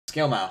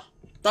Skill mail.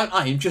 Don't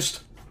aim,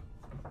 just...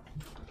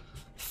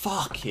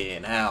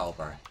 Fucking hell,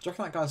 bro. Do you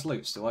reckon that guy's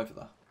loot's still over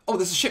there? Oh,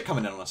 there's a ship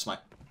coming in on us, mate.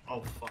 Oh,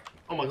 fuck.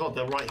 Oh my god,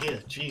 they're right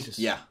here. Jesus.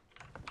 Yeah.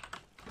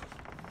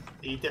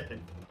 Are you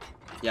dipping?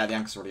 Yeah, the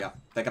anchor's already up.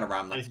 They're going to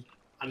ram them.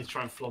 I need to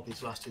try and flog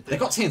these last two things. They've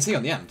got TNT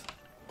on the end.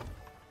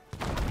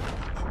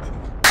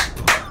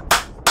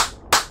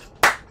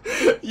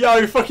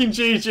 Yo, fucking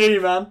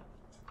GG, man.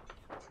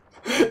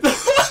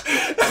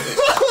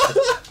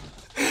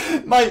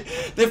 Mate,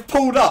 they've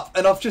pulled up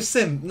and I've just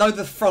seen,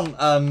 the front,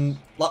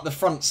 like the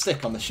front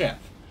stick on the ship.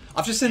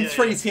 I've just seen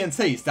three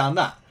TNTs down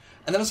that.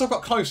 And then as I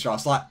got closer, I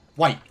was like,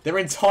 wait, their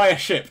entire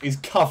ship is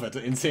covered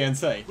in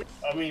TNT.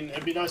 I mean,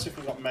 it'd be nice if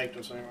we got megged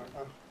or something like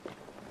that.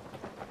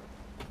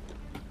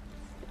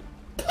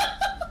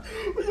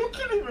 Are you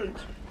kidding me?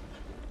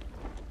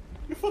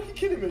 You're fucking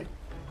kidding me.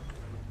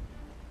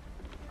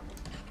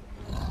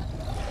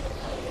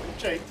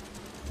 Jake.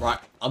 Right,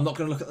 I'm not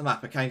going to look at the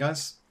map, okay,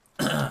 guys?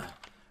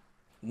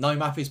 No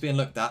map is being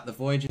looked at. The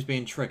voyage is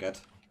being triggered.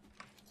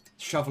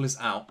 Shovel is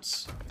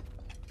out.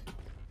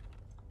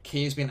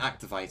 Key is being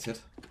activated.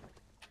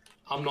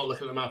 I'm not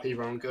looking at the map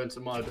either. I'm going to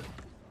my bit.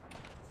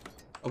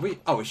 Are we?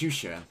 Oh, it's you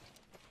shooting.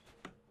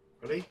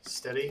 Ready?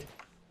 Steady.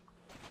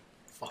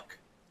 Fuck.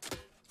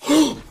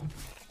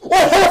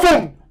 What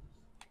happened?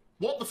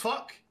 What the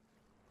fuck?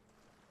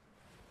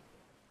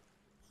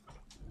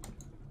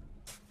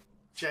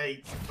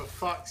 Jake, for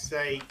fuck's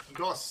sake, you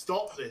gotta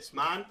stop this,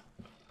 man.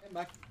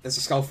 There's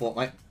a skull fort,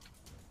 mate.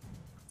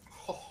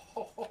 Ho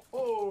ho ho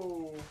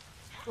ho.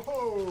 Ho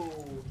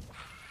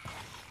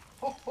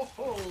ho ho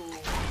ho.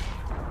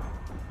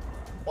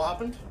 What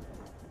happened?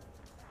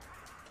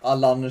 I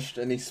lunged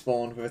and he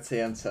spawned with a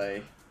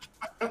TNT.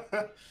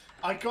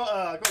 I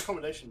got a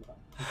combination of that.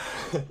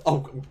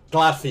 Oh,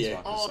 glad for you.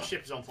 Oh,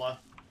 ship is on fire.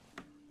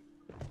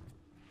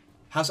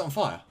 How's it on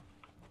fire?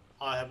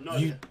 I have no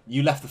idea.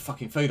 You left the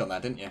fucking food on there,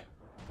 didn't you?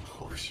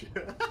 Oh shit.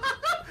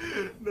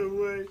 No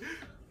way.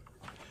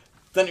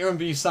 Don't you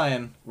remember you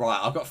saying, right,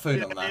 I've got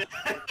food on there.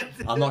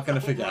 I'm not going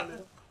to forget.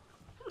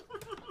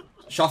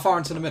 Shall I fire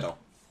into the middle?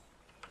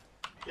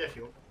 Yeah, if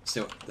you want. See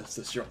what the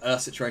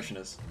situation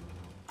is.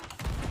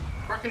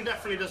 Kraken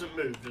definitely doesn't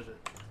move, does it?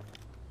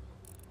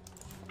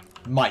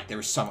 Mate, there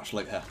is so much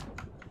loot here.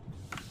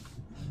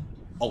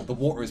 Oh, the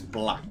water is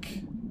black.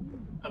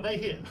 Are they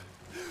here?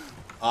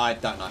 I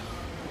don't know.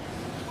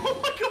 Oh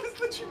my god,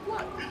 it's literally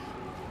black.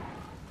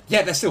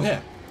 Yeah, they're still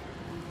here.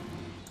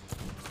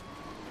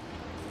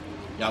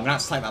 Yeah, I'm gonna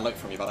have to take that loot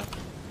from you, buddy.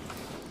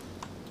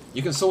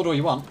 You can sword all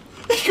you want.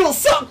 You got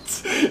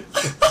sucked!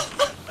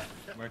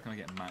 Where can I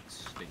get max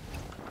speed?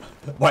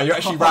 Wait, you're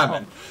actually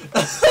ramming.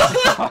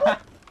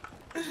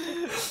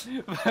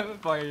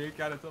 Fire you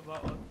can top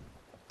that one.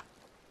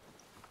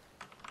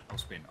 I'll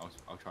spin.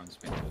 I'll try and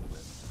spin a little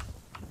bit.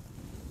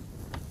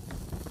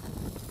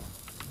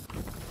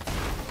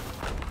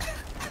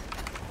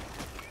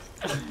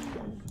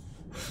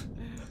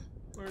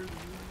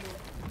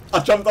 I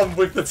jumped on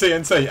with the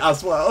TNT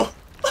as well.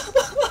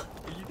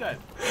 Are you dead?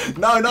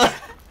 No, no.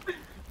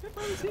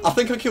 I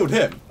think I killed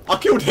him. I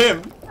killed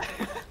him.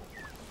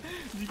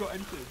 You got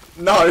entered.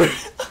 No.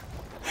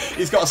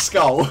 He's got a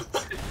skull.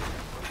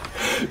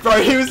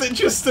 Bro, he was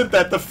just stood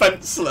there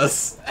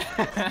defenseless.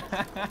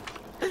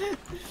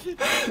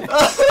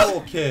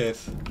 Poor kid.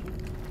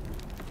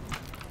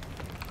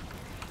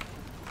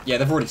 Yeah,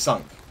 they've already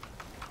sunk.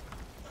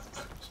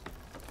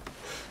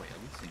 Wait,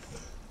 are we sinking?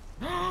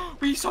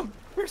 We sunk!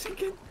 We're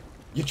sinking!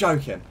 You're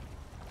joking.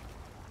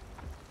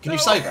 Can you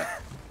save it?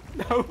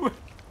 No!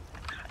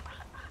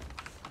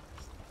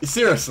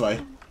 Seriously?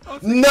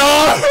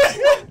 No!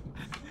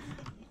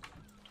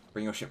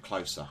 Bring your ship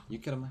closer. You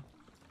kidding me?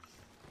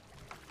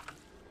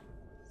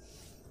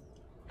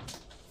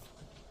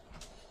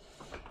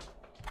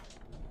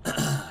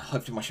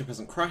 Hopefully my ship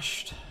hasn't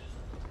crashed.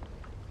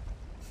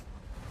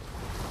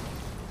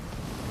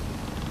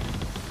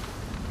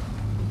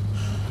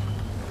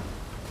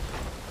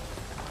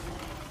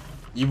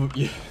 You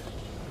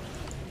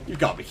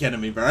gotta be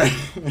kidding me, bro. Yeah,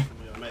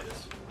 I made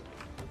this.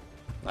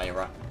 No, you're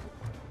right.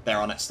 They're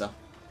on it still.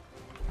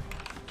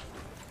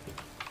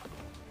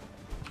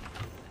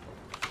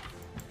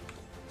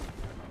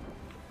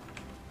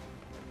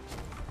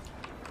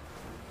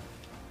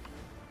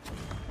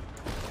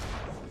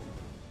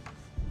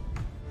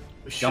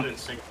 We shouldn't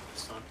sink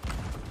this time.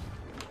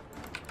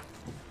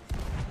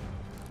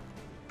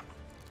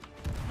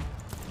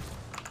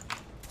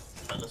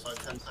 Set this like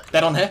 10 seconds.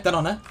 Dead on here, dead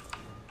on here.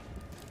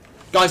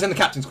 Guy's in the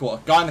captain's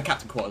quarter. Guy in the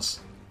captain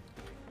quarters.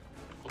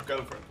 I'm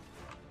going for it.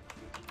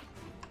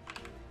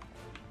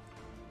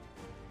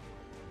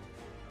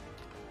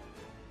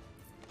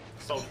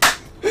 Sold.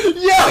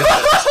 Yeah!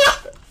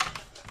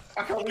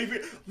 I can't believe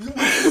it.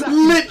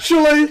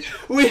 Literally,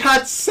 we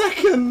had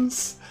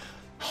seconds.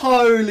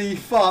 Holy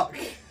fuck.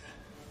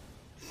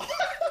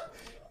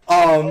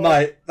 Oh,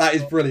 mate, that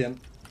is brilliant.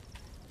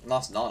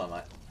 Nice nana,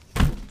 mate.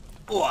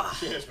 Ooh.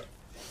 Cheers, man.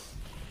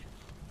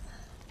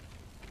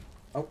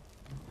 Oh.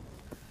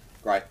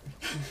 Great.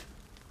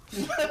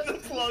 The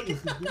plug.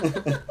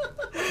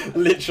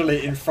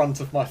 Literally in front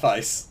of my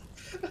face.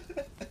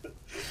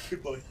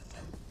 Good boy.